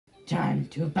Time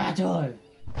to battle!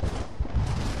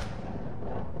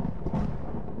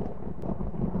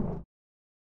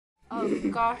 Oh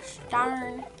gosh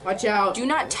darn. Watch out. Do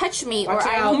not touch me Watch or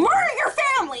I out. will murder your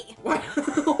family! What?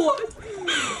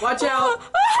 Watch out.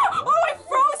 Oh, I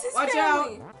froze his Watch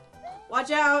family! out.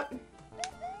 Watch out.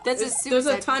 That's There's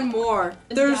a ton more.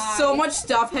 There's so much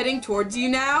stuff heading towards you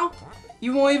now.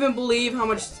 You won't even believe how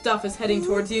much stuff is heading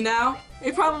towards you now.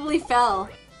 It probably fell.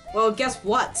 Well, guess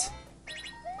what?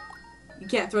 You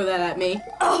can't throw that at me.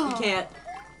 You can't.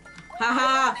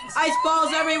 Haha! Ice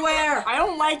balls everywhere! I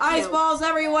don't like you. Ice balls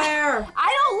everywhere!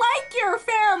 I don't like your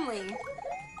family!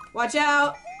 Watch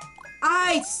out!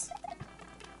 Ice!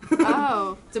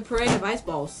 Oh. It's a parade of ice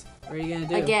balls. What are you gonna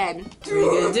do? Again. What are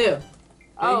you gonna do?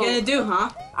 What are you gonna do, huh?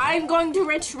 I'm going to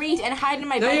retreat and hide in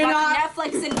my bed you're watching not.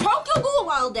 Netflix and Tokyo Ghoul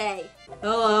all day.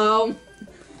 Hello.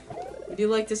 Would you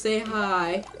like to say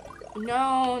hi? No,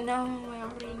 I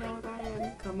already know about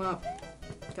him. Come up.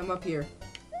 Come up here.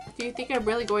 Do you think I'm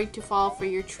really going to fall for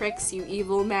your tricks, you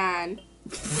evil man?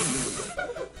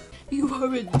 You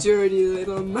are a dirty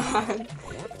little man.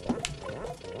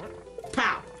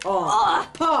 Pow! Oh!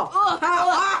 Pow!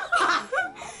 Pow!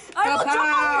 I will jump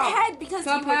on your head because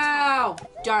you Pow!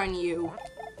 Darn you.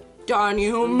 Darn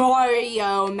you,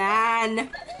 Mario, man.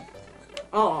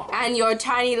 Oh! And your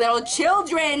tiny little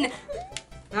children.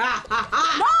 Ha ha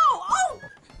ha! No! Oh!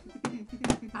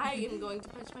 I am going to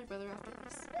punch my brother after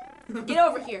this. Get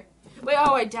over here. Wait,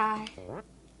 oh, I die.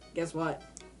 Guess what?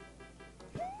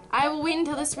 I will wait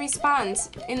until this respawns.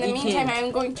 In the meantime, can't.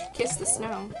 I'm going to kiss the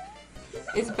snow.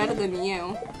 It's better than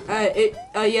you.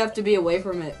 You have to be away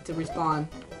from it to respawn.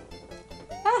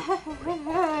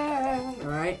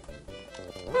 Alright?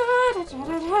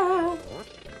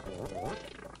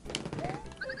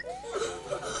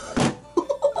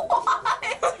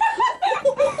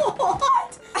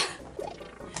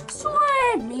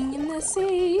 Swimming in the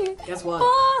sea. Guess what?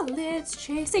 Bullets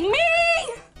chasing me.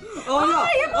 Oh no!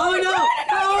 Oh no!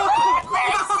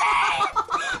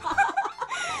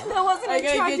 That wasn't I an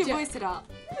gotta attractive get you. voice at all.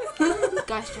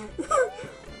 Gosh darn.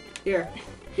 Here.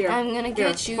 I'm gonna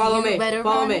get you. Follow You me. better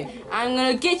Follow run. me. I'm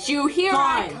gonna get you. Here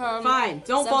I Fine. come. Fine.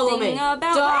 Don't follow me. Something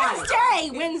about Die.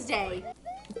 Wednesday.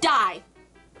 Die.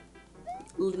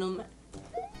 Little man.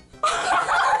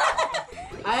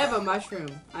 I have a mushroom.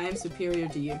 I am superior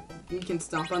to you. You can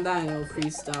stomp on that and it'll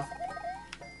freeze stuff.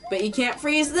 But you can't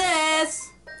freeze this!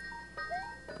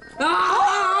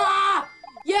 Ah!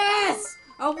 Yes!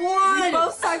 I won! We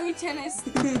both simultaneous.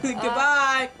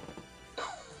 Goodbye!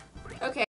 Okay.